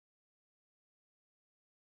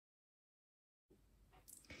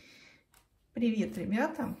Привет,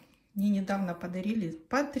 ребята! Мне недавно подарили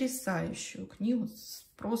потрясающую книгу с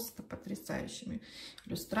просто потрясающими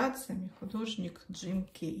иллюстрациями. Художник Джим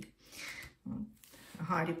Кей.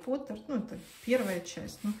 Гарри Поттер. Ну, это первая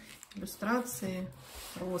часть. Но иллюстрации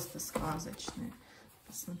просто сказочные.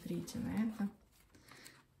 Посмотрите на это.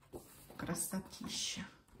 Красотища.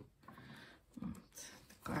 Вот.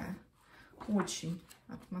 Такая очень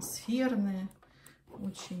атмосферная,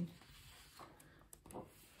 очень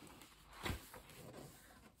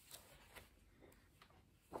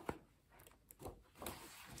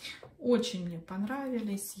мне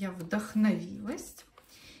понравились, я вдохновилась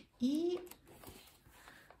и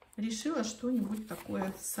решила что-нибудь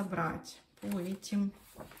такое собрать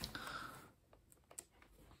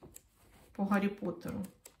по Гарри Поттеру.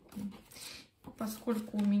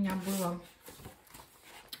 Поскольку у меня была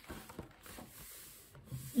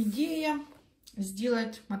идея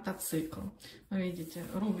сделать мотоцикл. Вы видите,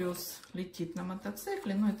 Рубиус летит на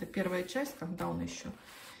мотоцикле, но это первая часть, когда он еще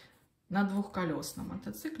на двухколесном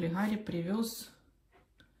мотоцикле Гарри привез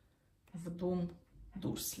в дом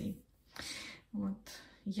Дурслей. Вот.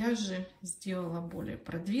 Я же сделала более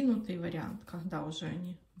продвинутый вариант, когда уже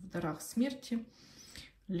они в дарах смерти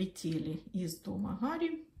летели из дома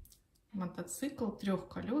Гарри. Мотоцикл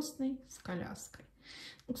трехколесный с коляской.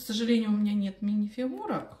 Ну, к сожалению, у меня нет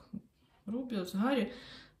мини-фигурок. Рубиус, Гарри.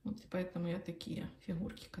 Вот, поэтому я такие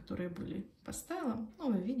фигурки, которые были, поставила.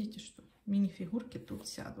 Ну, вы видите, что мини-фигурки тут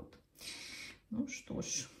сядут. Ну что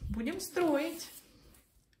ж, будем строить.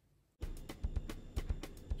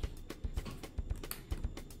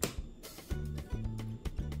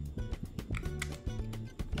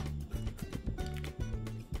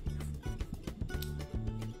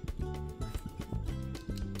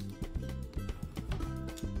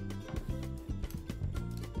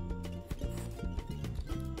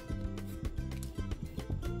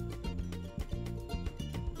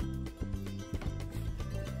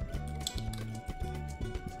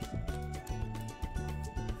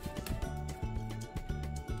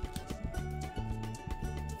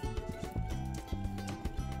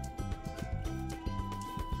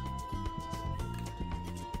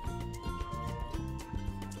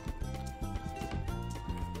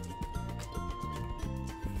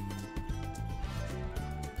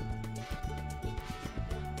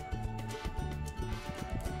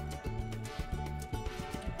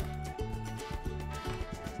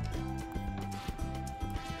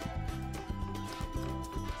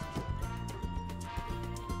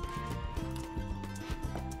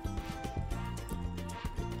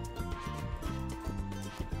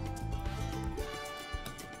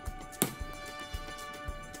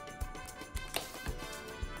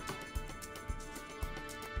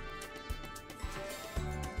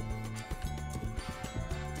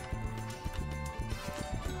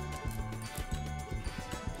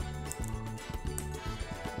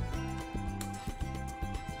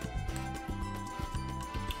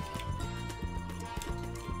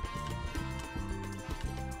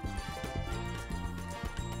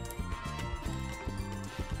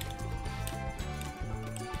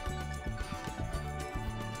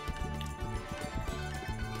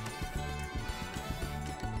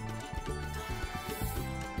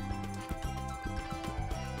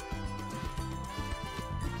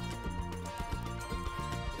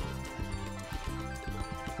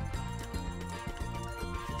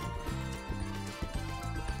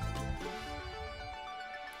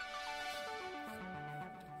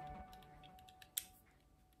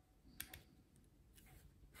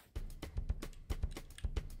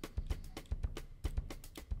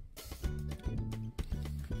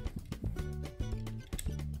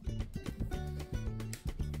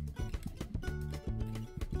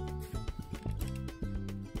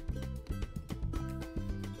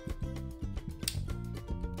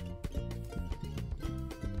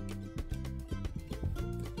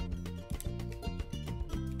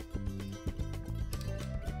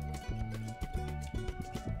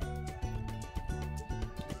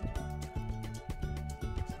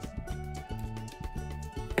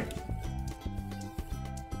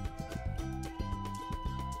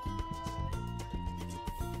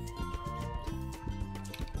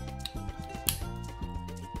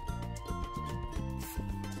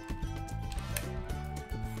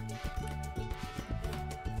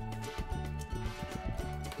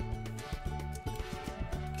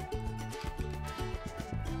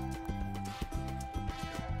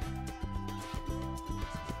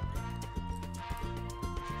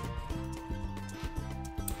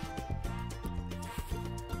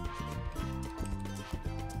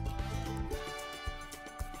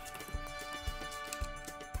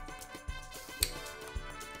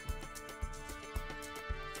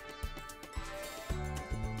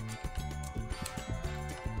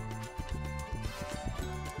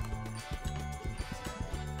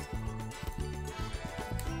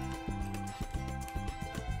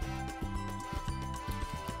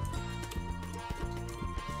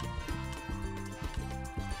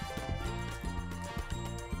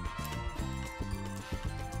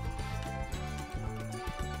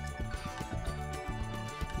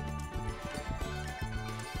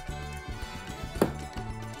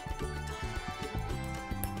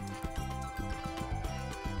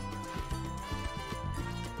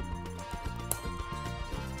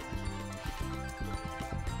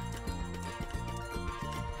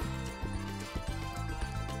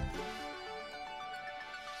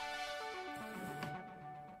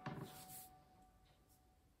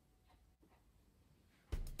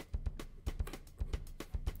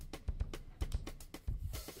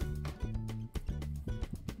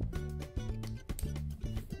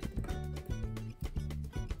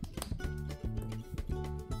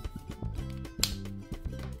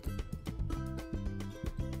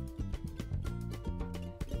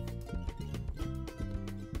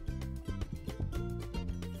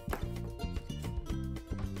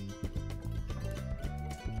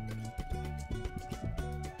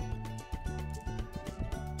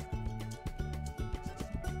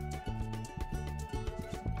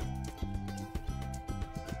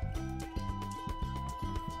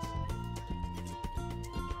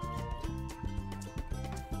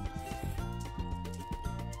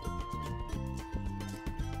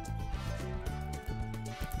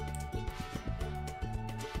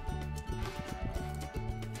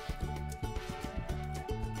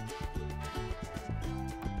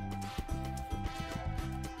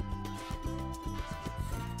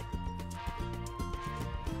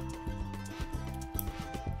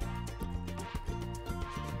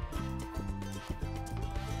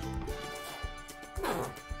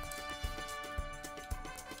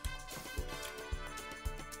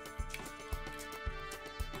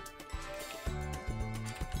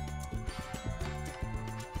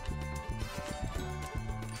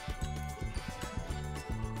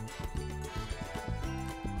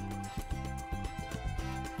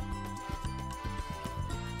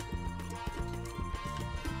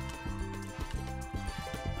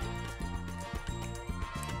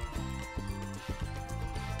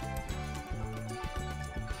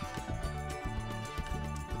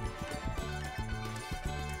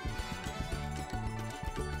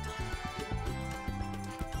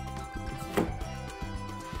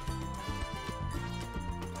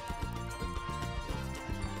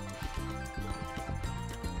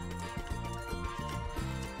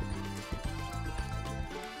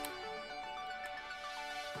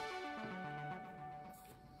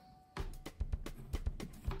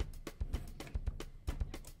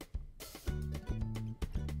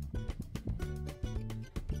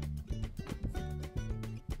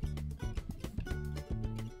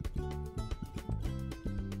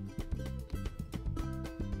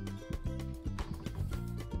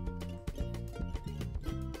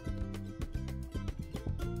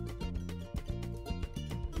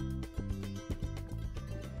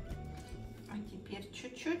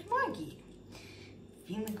 чуть-чуть магии.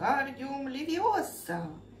 Вингардиум левиоса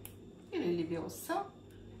или левиоса.